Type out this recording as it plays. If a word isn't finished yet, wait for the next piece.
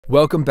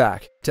Welcome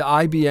back to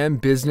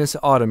IBM Business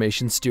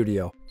Automation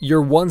Studio,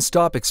 your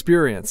one-stop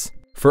experience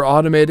for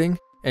automating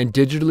and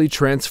digitally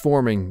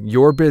transforming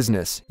your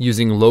business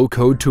using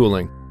low-code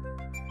tooling.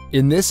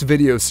 In this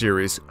video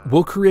series,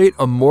 we'll create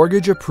a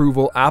mortgage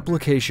approval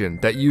application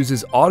that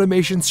uses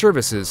automation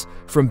services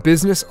from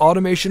Business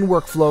Automation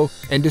Workflow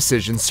and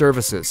Decision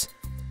Services.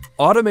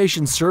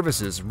 Automation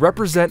services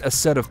represent a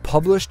set of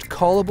published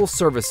callable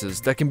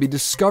services that can be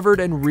discovered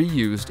and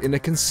reused in a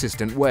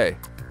consistent way.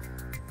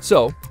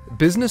 So,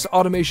 Business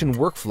Automation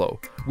Workflow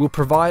will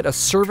provide a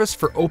service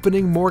for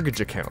opening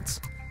mortgage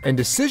accounts, and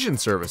Decision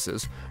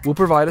Services will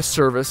provide a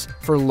service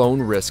for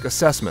loan risk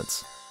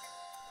assessments.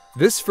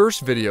 This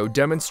first video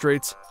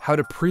demonstrates how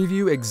to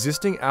preview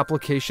existing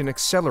application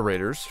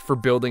accelerators for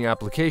building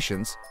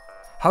applications,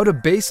 how to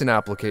base an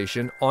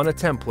application on a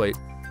template,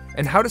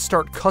 and how to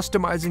start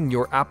customizing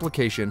your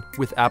application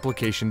with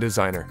Application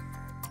Designer.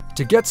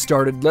 To get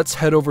started, let's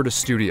head over to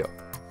Studio.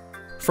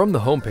 From the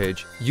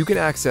homepage, you can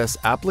access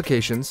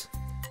Applications,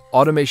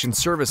 Automation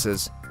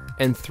Services,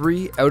 and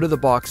 3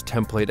 out-of-the-box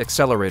template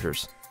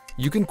accelerators.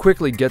 You can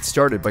quickly get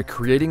started by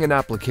creating an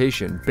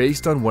application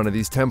based on one of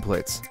these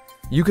templates.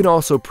 You can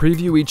also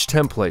preview each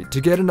template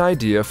to get an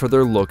idea for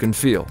their look and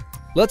feel.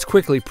 Let's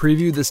quickly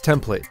preview this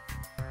template.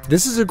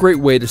 This is a great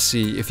way to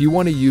see if you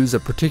want to use a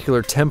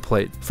particular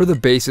template for the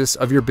basis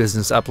of your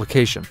business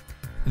application.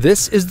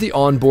 This is the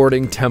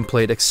Onboarding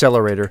Template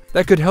Accelerator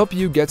that could help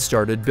you get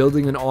started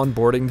building an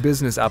onboarding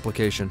business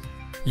application.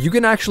 You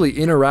can actually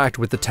interact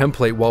with the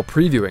template while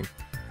previewing.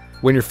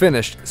 When you're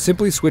finished,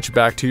 simply switch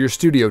back to your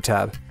Studio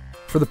tab.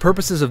 For the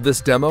purposes of this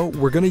demo,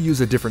 we're going to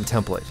use a different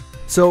template.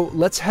 So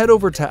let's head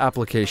over to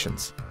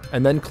Applications,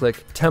 and then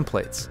click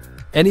Templates.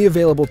 Any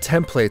available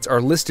templates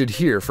are listed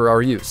here for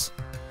our use.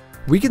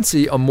 We can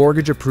see a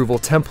mortgage approval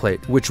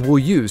template, which we'll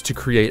use to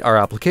create our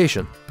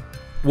application.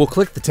 We'll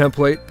click the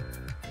template.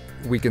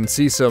 We can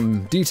see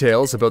some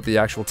details about the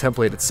actual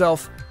template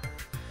itself.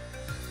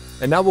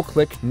 And now we'll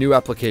click New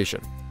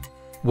Application.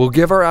 We'll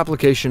give our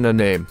application a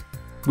name.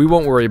 We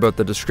won't worry about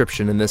the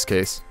description in this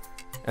case.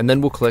 And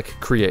then we'll click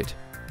Create.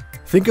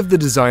 Think of the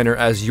designer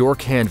as your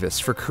canvas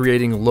for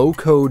creating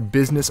low-code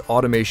business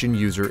automation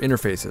user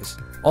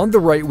interfaces. On the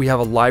right, we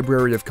have a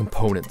library of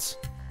components.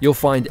 You'll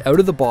find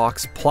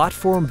out-of-the-box,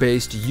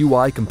 platform-based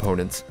UI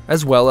components,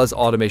 as well as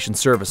automation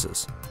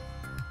services.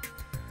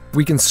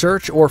 We can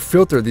search or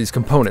filter these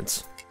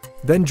components,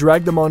 then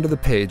drag them onto the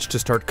page to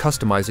start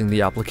customizing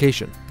the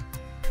application.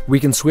 We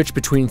can switch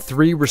between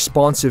 3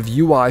 responsive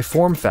UI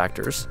form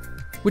factors,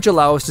 which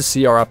allow us to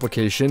see our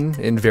application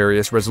in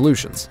various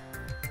resolutions.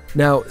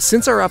 Now,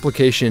 since our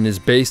application is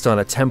based on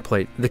a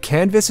template, the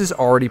canvas is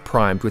already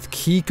primed with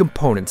key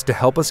components to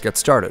help us get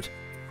started.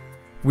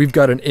 We've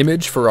got an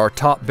image for our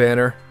top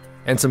banner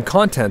and some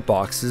content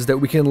boxes that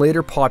we can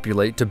later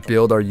populate to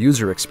build our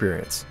user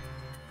experience,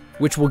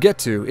 which we'll get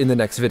to in the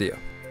next video,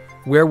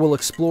 where we'll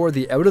explore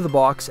the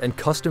out-of-the-box and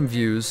custom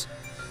views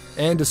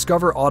and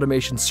discover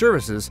automation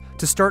services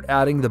to start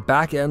adding the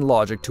back-end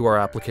logic to our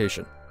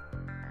application.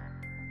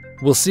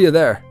 We'll see you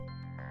there.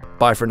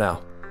 Bye for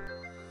now.